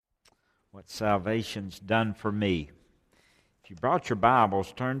what salvation's done for me. If you brought your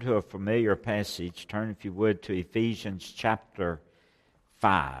Bibles, turn to a familiar passage. Turn, if you would, to Ephesians chapter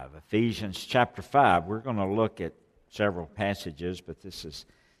 5. Ephesians chapter 5. We're going to look at several passages, but it's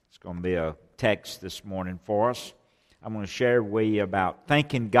going to be a text this morning for us. I'm going to share with you about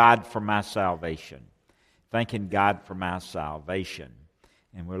thanking God for my salvation. Thanking God for my salvation.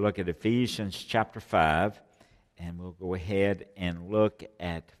 And we'll look at Ephesians chapter 5, and we'll go ahead and look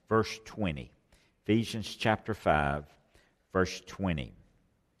at verse 20. Ephesians chapter 5, verse 20.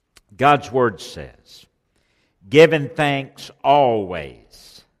 God's Word says, "Giving thanks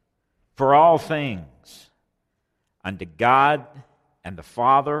always for all things unto God and the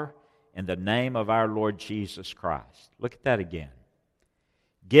Father in the name of our Lord Jesus Christ." Look at that again.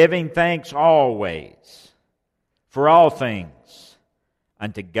 "Giving thanks always for all things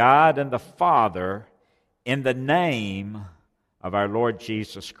unto God and the Father in the name of our Lord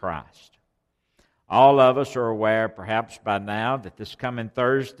Jesus Christ." All of us are aware, perhaps by now, that this coming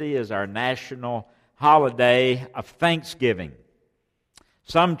Thursday is our national holiday of Thanksgiving.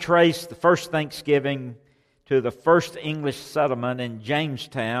 Some trace the first Thanksgiving to the first English settlement in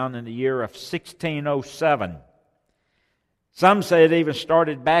Jamestown in the year of 1607. Some say it even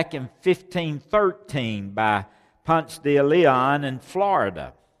started back in 1513 by Ponce de Leon in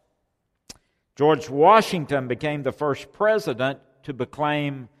Florida. George Washington became the first president to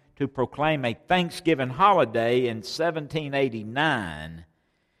proclaim a Thanksgiving holiday in 1789.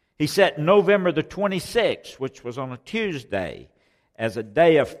 He set November the 26th, which was on a Tuesday, as a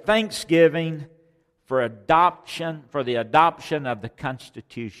day of thanksgiving for the adoption of the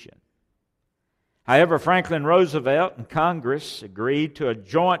Constitution. However, Franklin Roosevelt and Congress agreed to a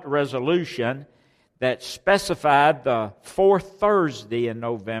joint resolution that specified the fourth Thursday in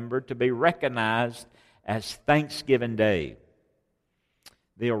November to be recognized as Thanksgiving Day.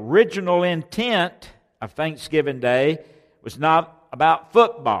 The original intent of Thanksgiving Day was not about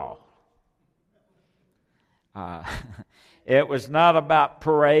football. It was not about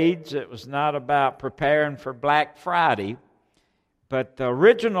parades. It was not about preparing for Black Friday. But the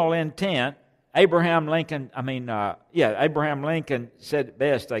original intent, Abraham Lincoln said it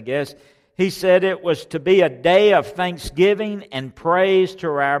best, I guess. He said it was to be a day of thanksgiving and praise to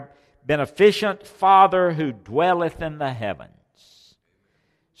our beneficent Father who dwelleth in the heavens.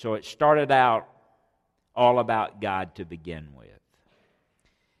 So it started out all about God to begin with.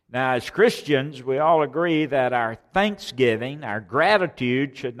 Now, as Christians, we all agree that our thanksgiving, our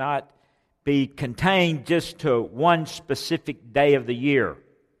gratitude, should not be contained just to one specific day of the year.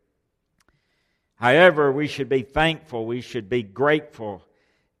 However, we should be thankful, we should be grateful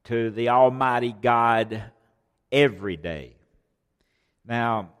to the Almighty God every day.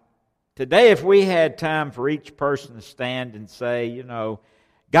 Now, today, if we had time for each person to stand and say,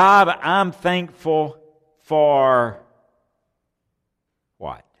 God, I'm thankful for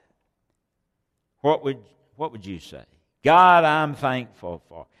what? What would you say? God, I'm thankful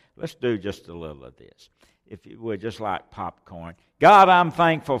for. Let's do just a little of this. If you would, just like popcorn. God, I'm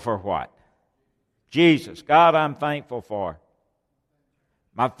thankful for what? Jesus. God, I'm thankful for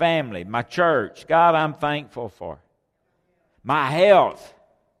my family, my church. God, I'm thankful for my health.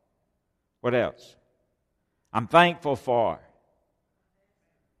 What else? I'm thankful for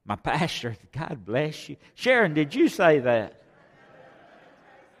my pastor. God bless you. Sharon, did you say that?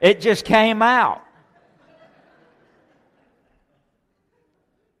 It just came out.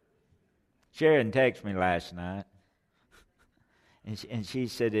 Sharon texted me last night. And she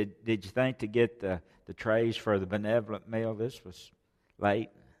said, did you think to get the trays for the benevolent meal? This was late.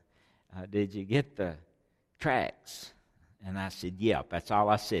 Did you get the tracts? And I said, yep. That's all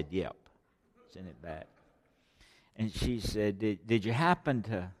I said, yep. Send it back. And she said, did you happen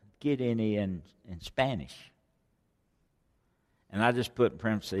to get any in Spanish? And I just put in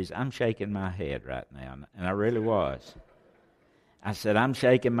parentheses, I'm shaking my head right now. And I really was. I said, I'm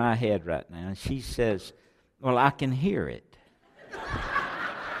shaking my head right now. And she says, well, I can hear it.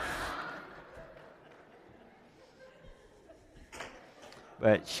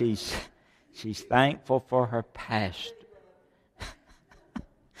 But she's thankful for her pastor.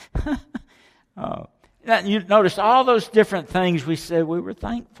 Oh. Now, you notice all those different things we said we were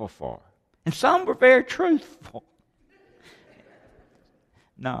thankful for. And some were very truthful.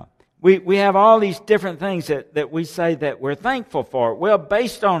 No. We have all these different things that we say that we're thankful for. Well,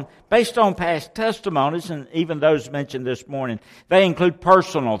 based on past testimonies, and even those mentioned this morning, they include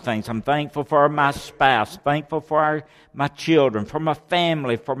personal things. I'm thankful for my spouse, thankful for my children, for my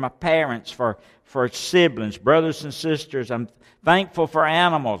family, for my parents, for siblings, brothers and sisters. I'm thankful for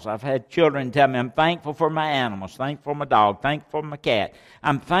animals. I've had children tell me, I'm thankful for my animals, thankful for my dog, thankful for my cat.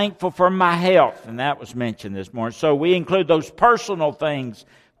 I'm thankful for my health, and that was mentioned this morning. So we include those personal things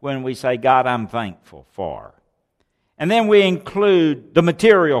when we say, God, I'm thankful for. And then we include the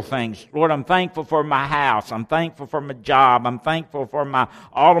material things. Lord, I'm thankful for my house. I'm thankful for my job. I'm thankful for my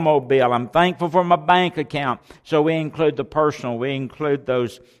automobile. I'm thankful for my bank account. So we include the personal. We include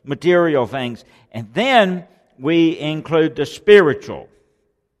those material things. And then we include the spiritual.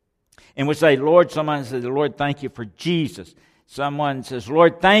 And we say, Lord, someone says, Lord, thank you for Jesus. Someone says,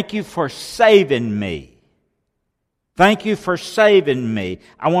 Lord, thank you for saving me. Thank you for saving me.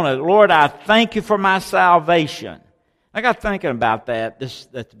 Lord, I thank you for my salvation. I got thinking about that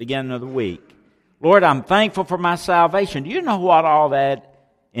at the beginning of the week. Lord, I'm thankful for my salvation. Do you know what all that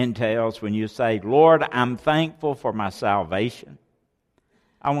entails when you say, Lord, I'm thankful for my salvation?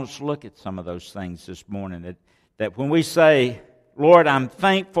 I want us to look at some of those things this morning. That when we say, Lord, I'm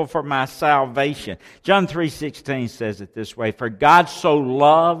thankful for my salvation. John 3:16 says it this way, for God so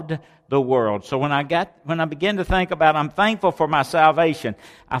loved the world. So when I began to think about I'm thankful for my salvation,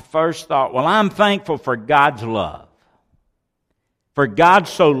 I first thought, well, I'm thankful for God's love. For God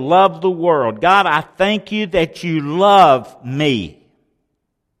so loved the world. God, I thank you that you love me.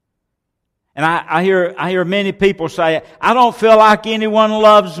 And I hear many people say, I don't feel like anyone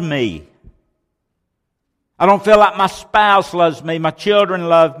loves me. I don't feel like my spouse loves me, my children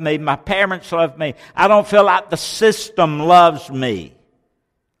love me, my parents love me. I don't feel like the system loves me.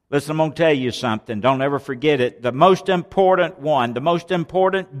 Listen, I'm going to tell you something. Don't ever forget it. The most important one, the most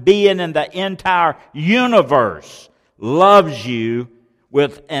important being in the entire universe loves you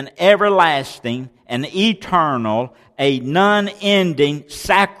with an everlasting, an eternal, a non-ending,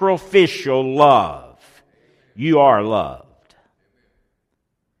 sacrificial love. You are loved.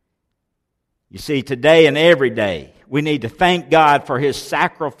 You see, today and every day, we need to thank God for His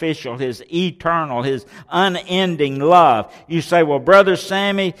sacrificial, His eternal, His unending love. You say, well, Brother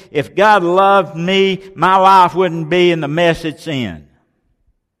Sammy, if God loved me, my life wouldn't be in the mess it's in.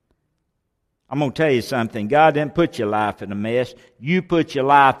 I'm going to tell you something. God didn't put your life in a mess. You put your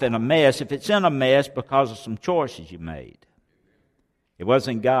life in a mess if it's in a mess because of some choices you made. It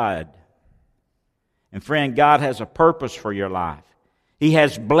wasn't God. And friend, God has a purpose for your life. He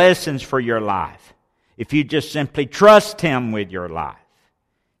has blessings for your life. If you just simply trust Him with your life.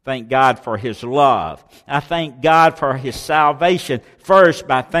 Thank God for His love. I thank God for His salvation first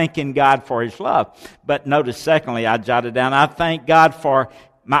by thanking God for His love. But notice secondly, I jotted down, I thank God for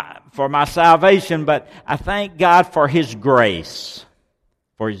my salvation, but I thank God for His grace.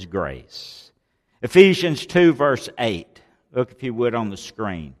 For His grace. Ephesians 2 verse 8. Look if you would on the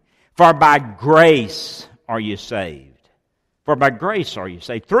screen. For by grace are you saved. For by grace are you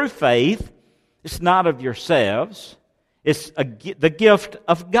saved. Through faith. It's not of yourselves. It's the gift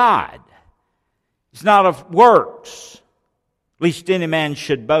of God. It's not of works, lest any man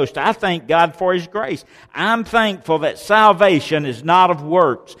should boast. I thank God for His grace. I'm thankful that salvation is not of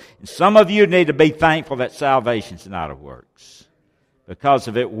works. And some of you need to be thankful that salvation is not of works. Because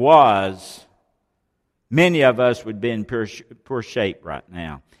if it was, many of us would be in poor shape right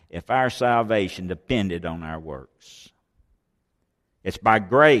now if our salvation depended on our works. It's by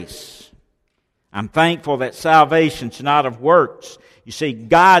grace. I'm thankful that salvation's not of works. You see,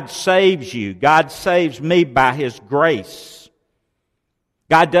 God saves you. God saves me by His grace.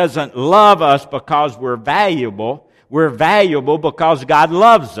 God doesn't love us because we're valuable. We're valuable because God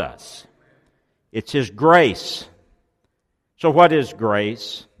loves us. It's His grace. So what is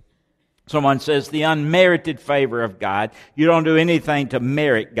grace? Someone says the unmerited favor of God. You don't do anything to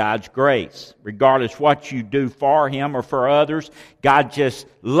merit God's grace. Regardless what you do for Him or for others, God just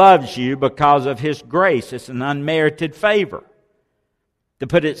loves you because of His grace. It's an unmerited favor. To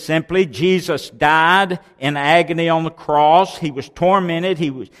put it simply, Jesus died in agony on the cross. He was tormented.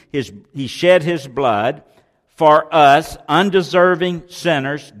 He shed His blood for us, undeserving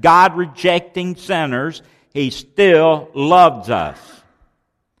sinners, God-rejecting sinners. He still loves us.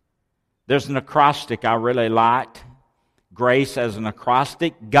 There's an acrostic I really liked. Grace as an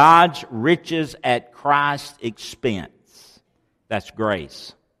acrostic. God's riches at Christ's expense. That's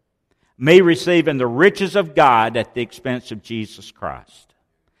grace. Me receiving the riches of God at the expense of Jesus Christ.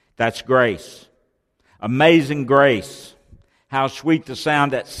 That's grace. Amazing grace. How sweet the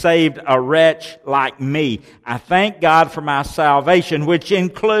sound that saved a wretch like me. I thank God for my salvation, which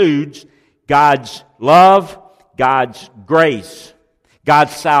includes God's love, God's grace,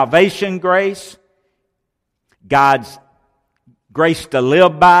 God's salvation grace, God's grace to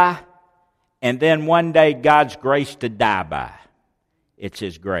live by, and then one day God's grace to die by. It's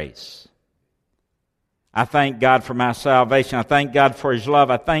His grace. I thank God for my salvation. I thank God for His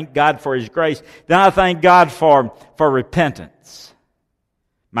love. I thank God for His grace. Then I thank God for repentance.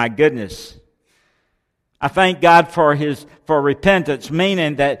 My goodness. I thank God for repentance,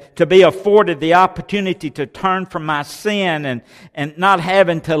 meaning that to be afforded the opportunity to turn from my sin and not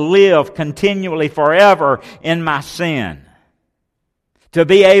having to live continually forever in my sin. To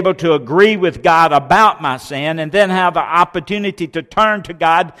be able to agree with God about my sin and then have the opportunity to turn to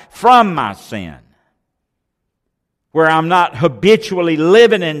God from my sin. Where I'm not habitually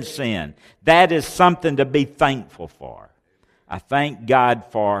living in sin. That is something to be thankful for. I thank God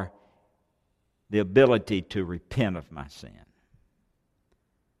for the ability to repent of my sin.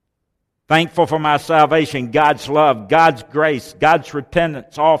 Thankful for my salvation, God's love, God's grace, God's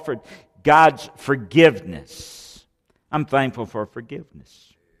repentance offered, God's forgiveness. I'm thankful for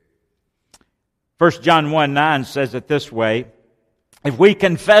forgiveness. 1 John 1:9 says it this way, if we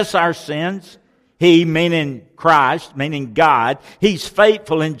confess our sins, He, meaning Christ, meaning God, He's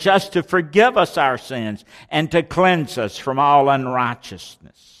faithful and just to forgive us our sins and to cleanse us from all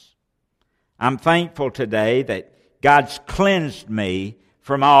unrighteousness. I'm thankful today that God's cleansed me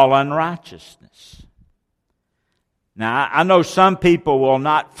from all unrighteousness. Now, I know some people will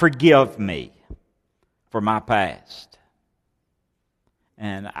not forgive me for my past.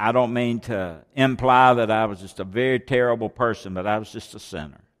 And I don't mean to imply that I was just a very terrible person, but I was just a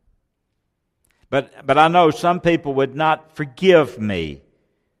sinner. But I know some people would not forgive me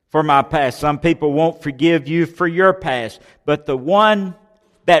for my past. Some people won't forgive you for your past. But the one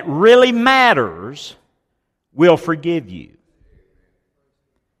that really matters will forgive you.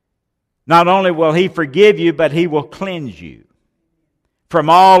 Not only will He forgive you, but He will cleanse you from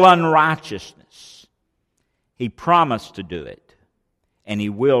all unrighteousness. He promised to do it, and He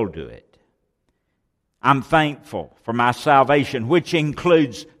will do it. I'm thankful for my salvation, which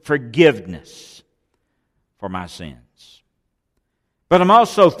includes forgiveness for my sins. But I'm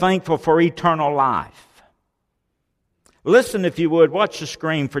also thankful for eternal life. Listen, if you would, watch the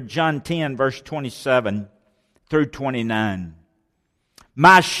screen for John 10, verse 27 through 29.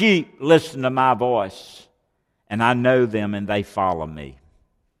 My sheep listen to my voice, and I know them, and they follow me.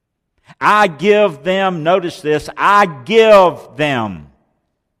 I give them, notice this, I give them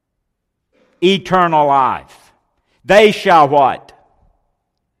eternal life. They shall what?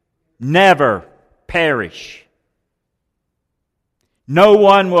 Never perish. No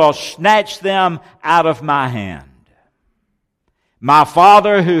one will snatch them out of my hand. My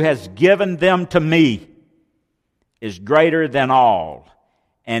Father who has given them to me is greater than all,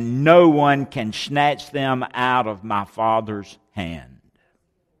 and no one can snatch them out of my Father's hand.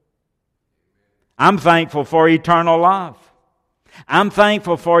 I'm thankful for eternal life. I'm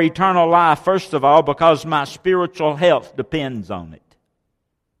thankful for eternal life, first of all, because my spiritual health depends on it.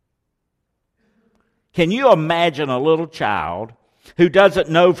 Can you imagine a little child who doesn't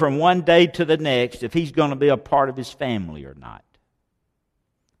know from one day to the next if he's going to be a part of his family or not?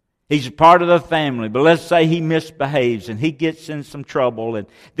 He's a part of the family, but let's say he misbehaves and he gets in some trouble and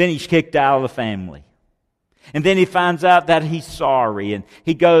then he's kicked out of the family. And then he finds out that he's sorry and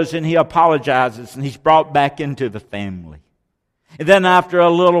he goes and he apologizes and he's brought back into the family. And then after a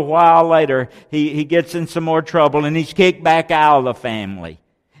little while later, he gets in some more trouble and he's kicked back out of the family.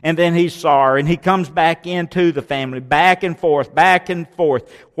 And then he's sorry and he comes back into the family, back and forth, back and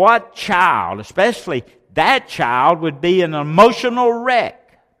forth. What child, especially that child, would be an emotional wreck?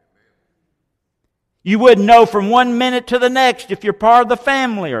 You wouldn't know from one minute to the next if you're part of the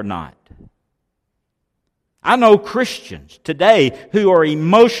family or not. I know Christians today who are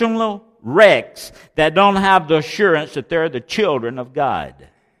emotional wrecks that don't have the assurance that they're the children of God.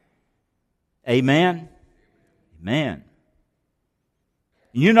 Amen? Amen.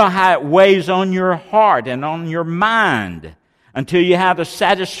 You know how it weighs on your heart and on your mind until you have the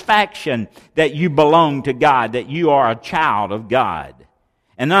satisfaction that you belong to God, that you are a child of God.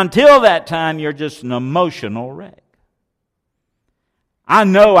 And until that time, you're just an emotional wreck. I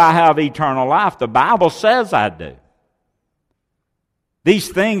know I have eternal life. The Bible says I do. These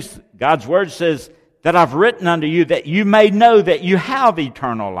things, God's Word says, that I've written unto you that you may know that you have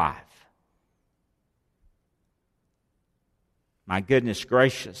eternal life. My goodness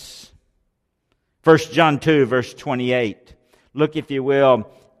gracious. 1 John 2, verse 28. Look, if you will,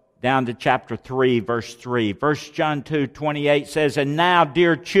 down to chapter 3, verse 3. 1 John 2:28 says, "And now,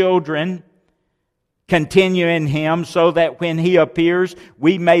 dear children, continue in Him, so that when He appears,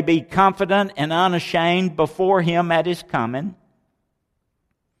 we may be confident and unashamed before Him at His coming.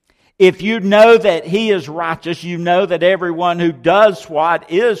 If you know that He is righteous, you know that everyone who does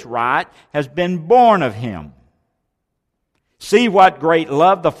what is right has been born of Him. See what great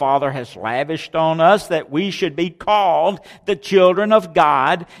love the Father has lavished on us, that we should be called the children of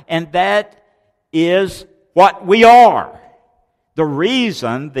God, and that is what we are." The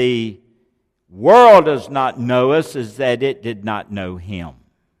reason the world does not know us is that it did not know Him.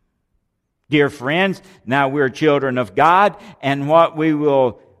 Dear friends, now we're children of God, and what we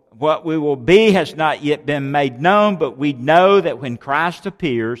will be has not yet been made known, but we know that when Christ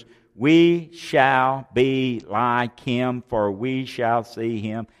appears, we shall be like Him, for we shall see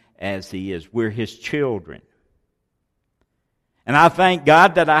Him as He is. We're His children. And I thank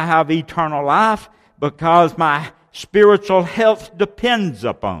God that I have eternal life because my spiritual health depends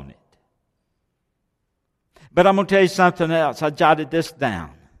upon it. But I'm going to tell you something else. I jotted this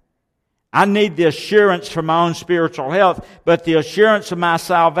down. I need the assurance for my own spiritual health, but the assurance of my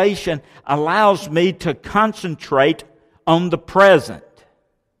salvation allows me to concentrate on the present.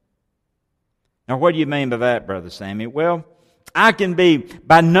 Now, what do you mean by that, Brother Sammy? Well, I can be,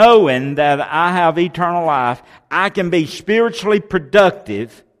 by knowing that I have eternal life, I can be spiritually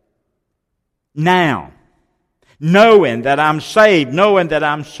productive now. Knowing that I'm saved, knowing that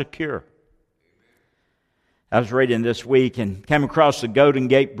I'm secure. I was reading this week and came across the Golden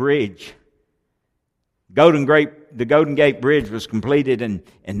Gate Bridge. The Golden Gate Bridge was completed in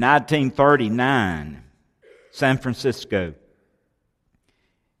 1939, San Francisco.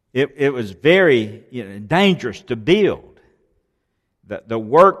 It was very dangerous to build. The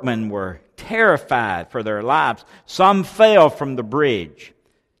workmen were terrified for their lives. Some fell from the bridge.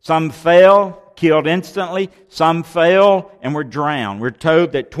 Some fell, killed instantly. Some fell and were drowned. We're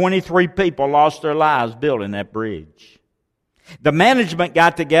told that 23 people lost their lives building that bridge. The management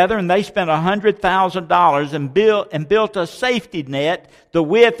got together and they spent $100,000 and built a safety net the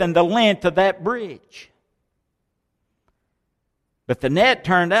width and the length of that bridge. But the net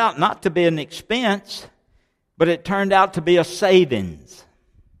turned out not to be an expense, but it turned out to be a savings.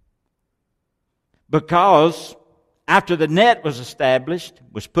 Because after the net was established,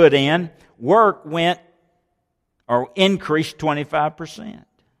 was put in, work increased 25%.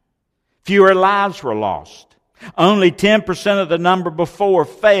 Fewer lives were lost. Only 10% of the number before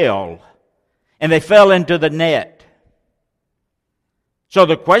fell, and they fell into the net. So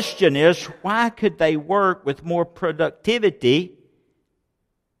the question is, why could they work with more productivity?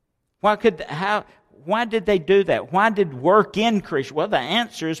 Why did they do that? Why did work increase? Well, the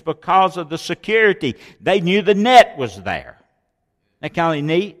answer is because of the security. They knew the net was there. Isn't that kind of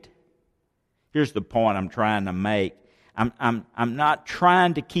neat? Here's the point I'm trying to make. I'm not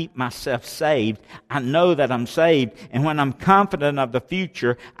trying to keep myself saved. I know that I'm saved, and when I'm confident of the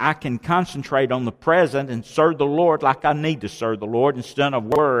future, I can concentrate on the present and serve the Lord like I need to serve the Lord instead of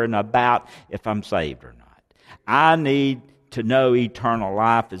worrying about if I'm saved or not. I need to know eternal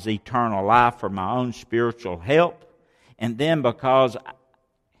life is eternal life for my own spiritual help, and then because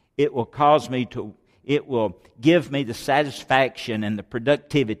it will give me the satisfaction and the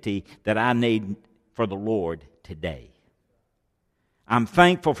productivity that I need for the Lord today. I'm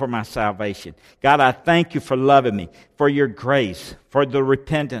thankful for my salvation. God, I thank you for loving me, for your grace, for the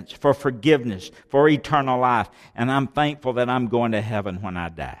repentance, for forgiveness, for eternal life. And I'm thankful that I'm going to heaven when I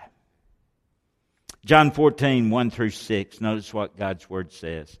die. John 14, 1 through 6. Notice what God's Word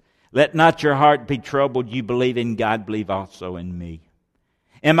says. "Let not your heart be troubled. You believe in God, believe also in me.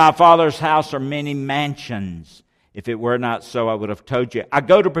 In my Father's house are many mansions. If it were not so, I would have told you. I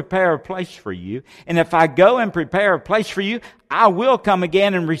go to prepare a place for you. And if I go and prepare a place for you, I will come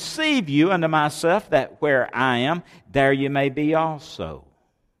again and receive you unto myself, that where I am, there you may be also.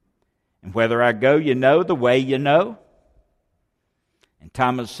 And whither I go, you know, the way you know." And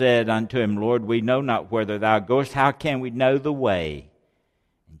Thomas said unto him, "Lord, we know not whither thou goest. How can we know the way?"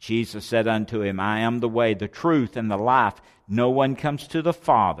 And Jesus said unto him, "I am the way, the truth, and the life. No one comes to the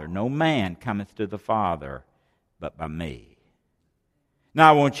Father. No man cometh to the Father but by me." Now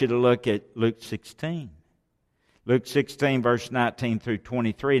I want you to look at Luke 16. Luke 16, verse 19 through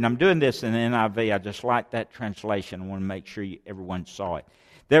 23. And I'm doing this in the NIV. I just like that translation. I want to make sure everyone saw it.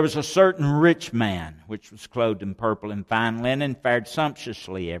 "There was a certain rich man, which was clothed in purple and fine linen, fared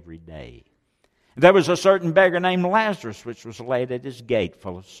sumptuously every day. There was a certain beggar named Lazarus, which was laid at his gate,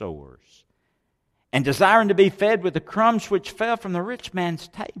 full of sores. And desiring to be fed with the crumbs which fell from the rich man's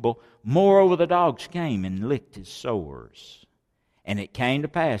table, moreover the dogs came and licked his sores. And it came to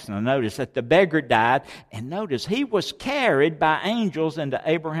pass, and I noticed that the beggar died, and notice he was carried by angels into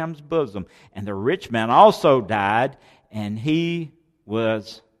Abraham's bosom. And the rich man also died, and he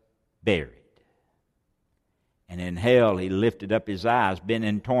was buried. And in hell he lifted up his eyes, been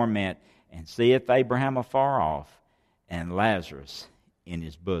in torment, and seeth Abraham afar off, and Lazarus in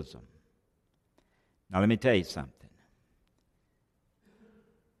his bosom. Now let me tell you something.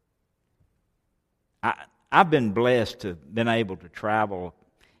 I've been blessed to have been able to travel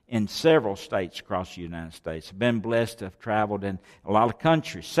in several states across the United States. I've been blessed to have traveled in a lot of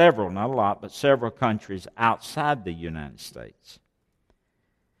countries, several, not a lot, but several countries outside the United States.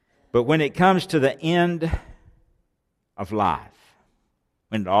 But when it comes to the end of life,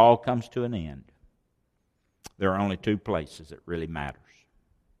 when it all comes to an end, there are only two places that really matters.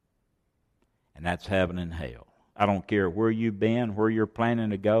 And that's heaven and hell. I don't care where you've been, where you're planning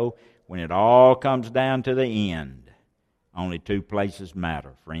to go. When it all comes down to the end, only two places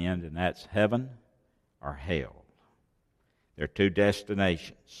matter, friend, and that's heaven or hell. They're two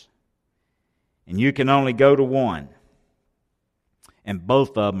destinations. And you can only go to one. And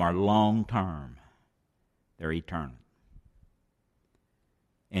both of them are long-term. They're eternal.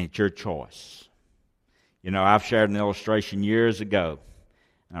 And it's your choice. You know, I've shared an illustration years ago.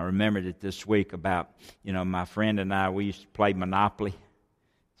 And I remembered it this week about, my friend and I, we used to play Monopoly.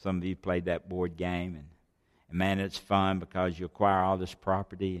 Some of you played that board game. And man, it's fun because you acquire all this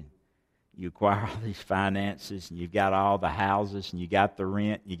property and you acquire all these finances and you've got all the houses and you got the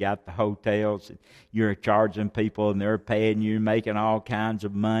rent and you got the hotels and you're charging people and they're paying you, making all kinds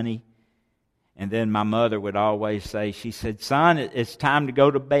of money. And then my mother would always say, she said, son, it's time to go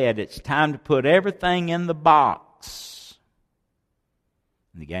to bed. It's time to put everything in the box.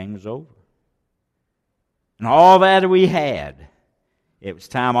 And the game was over. And all that we had, it was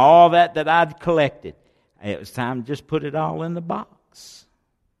time, all that I'd collected, it was time to just put it all in the box.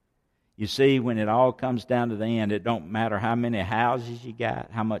 You see, when it all comes down to the end, it don't matter how many houses you got,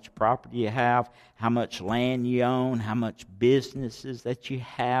 how much property you have, how much land you own, how much businesses that you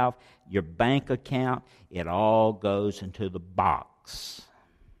have, your bank account, it all goes into the box.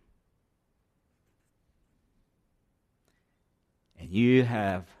 And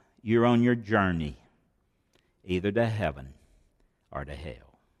you're on your journey either to heaven or to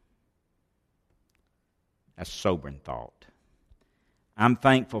hell. That's a sobering thought. I'm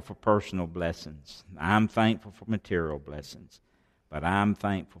thankful for personal blessings. I'm thankful for material blessings. But I'm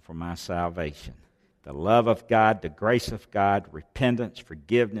thankful for my salvation. The love of God, the grace of God, repentance,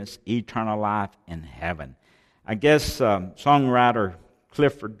 forgiveness, eternal life, and heaven. I guess songwriter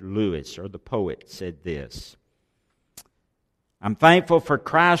Clifford Lewis, or the poet, said this. I'm thankful for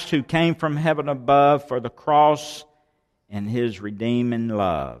Christ who came from heaven above, for the cross and His redeeming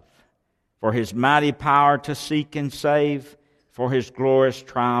love, for His mighty power to seek and save, for His glorious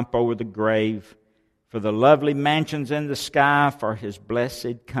triumph over the grave, for the lovely mansions in the sky, for His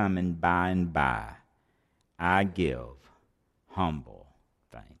blessed coming by and by. I give humble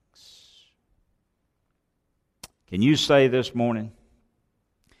thanks. Can you say this morning,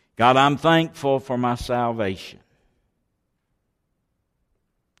 God, I'm thankful for my salvation?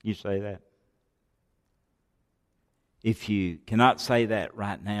 You say that? If you cannot say that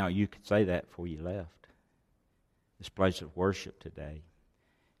right now, you could say that before you left this place of worship today.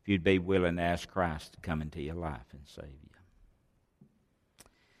 If you'd be willing to ask Christ to come into your life and save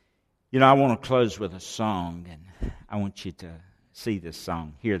you. I want to close with a song, and I want you to see this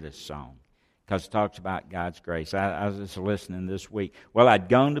song, hear this song, because it talks about God's grace. I was just listening this week. Well, I'd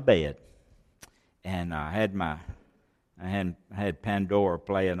gone to bed, and I had Pandora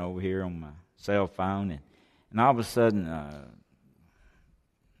playing over here on my cell phone, and all of a sudden,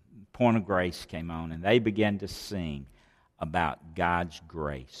 Point of Grace came on, and they began to sing about God's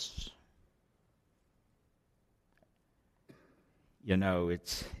grace.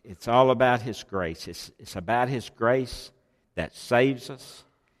 It's all about His grace. It's about His grace that saves us.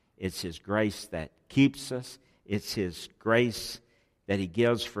 It's His grace that keeps us. It's His grace that He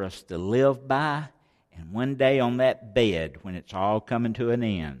gives for us to live by. And one day on that bed, when it's all coming to an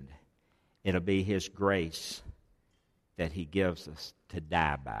end, it'll be His grace that He gives us to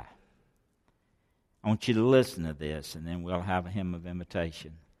die by. I want you to listen to this, and then we'll have a hymn of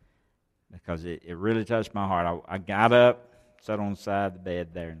invitation, because it really touched my heart. I got up, sat on the side of the bed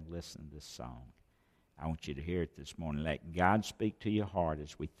there, and listened to this song. I want you to hear it this morning. Let God speak to your heart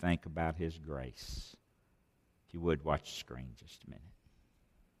as we think about His grace. If you would, watch the screen just a minute.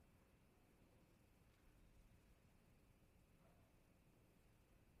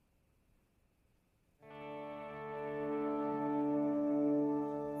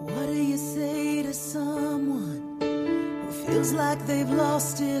 What do you say to someone who feels feels like they've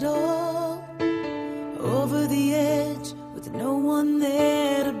lost it all, over the edge with no one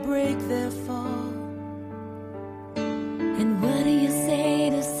there to break their fall. And what do you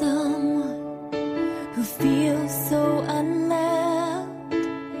say to someone who feels so unloved,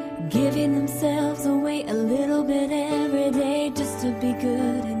 giving themselves away a little bit every day just to be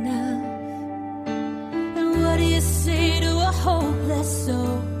good enough? And what do you say to a hopeless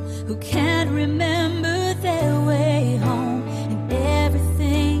soul who can't remember their way home, and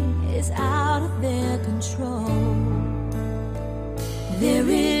everything is out of their control? There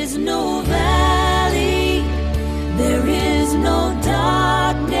is no valley, there is no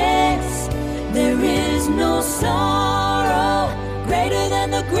darkness, there is no sorrow greater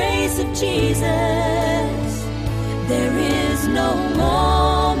than the grace of Jesus. There is no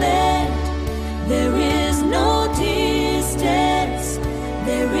moment, there is no distance,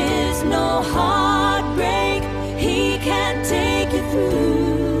 there is no heartbreak He can't take you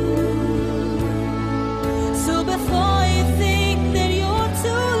through. So before you think that you're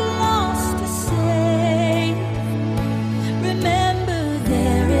too lost to save, remember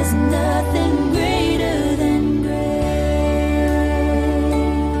there is nothing greater than grace.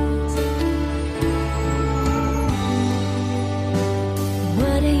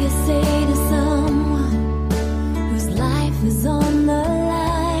 What do you say to someone whose life is on the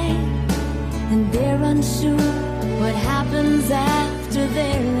line, and they're unsure what happens after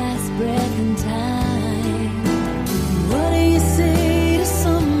their last breath in time? What do you say to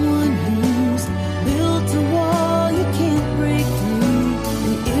someone who's built a wall you can't break through,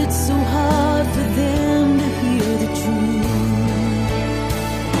 and it's so hard for them to hear the truth?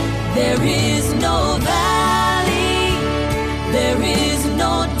 There is no valley, there is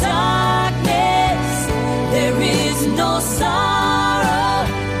no darkness, there is no sorrow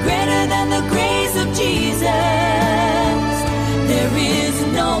greater than the grace of Jesus. There is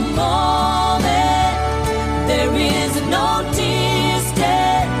no moment, there is no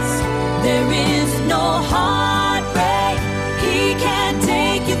distance, there is no heartbreak He can't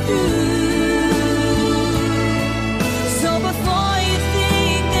take you through. So before you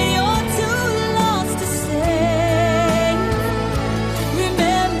think that you're too lost to save,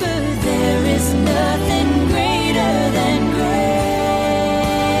 remember there is nothing greater than grace.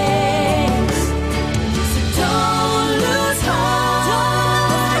 So don't lose heart,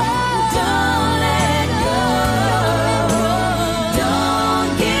 don't let go,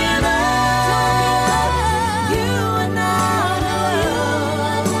 don't give up. You are not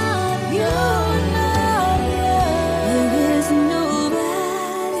alone, you are not alone. There is no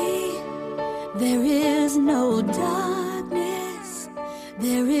valley, there is no darkness,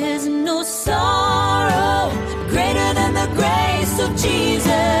 there is no sorrow greater than the grace of Jesus.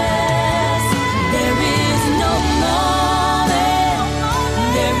 There is no moment,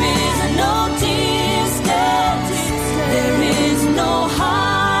 there is no distance, there is no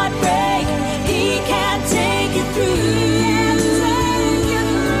heartbreak He can't take you through.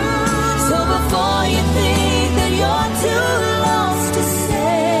 So before you think that you're too lost to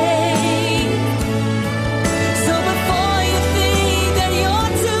save, so before you think that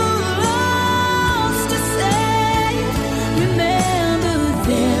you're too lost to save, remember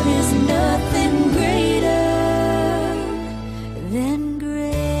there is nothing greater than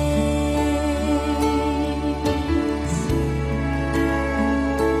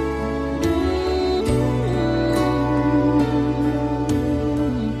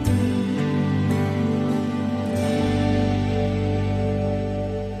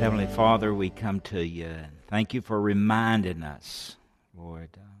Heavenly Father, we come to you and thank you for reminding us, Lord,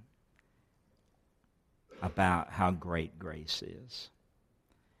 about how great grace is.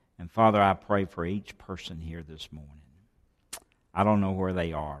 And Father, I pray for each person here this morning. I don't know where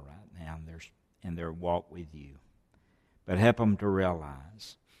they are right now in their walk with you, but help them to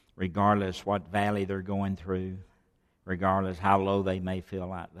realize, regardless what valley they're going through, regardless how low they may feel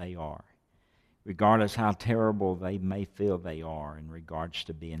like they are, regardless how terrible they may feel they are in regards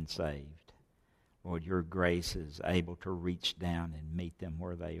to being saved, Lord, your grace is able to reach down and meet them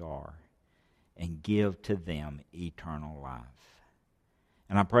where they are and give to them eternal life.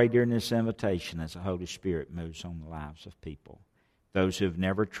 And I pray during this invitation as the Holy Spirit moves on the lives of people, those who have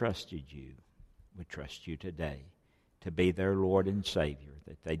never trusted you would trust you today to be their Lord and Savior,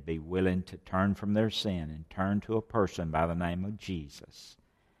 that they'd be willing to turn from their sin and turn to a person by the name of Jesus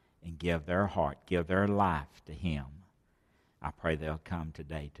and give their heart, give their life to Him. I pray they'll come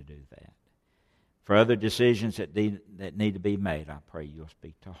today to do that. For other decisions that need to be made, I pray you'll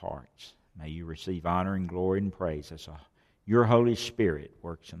speak to hearts. May you receive honor and glory and praise as your Holy Spirit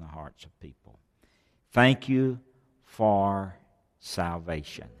works in the hearts of people. Thank you for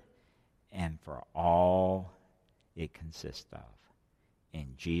salvation and for all it consists of. In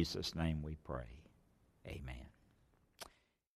Jesus' name we pray. Amen.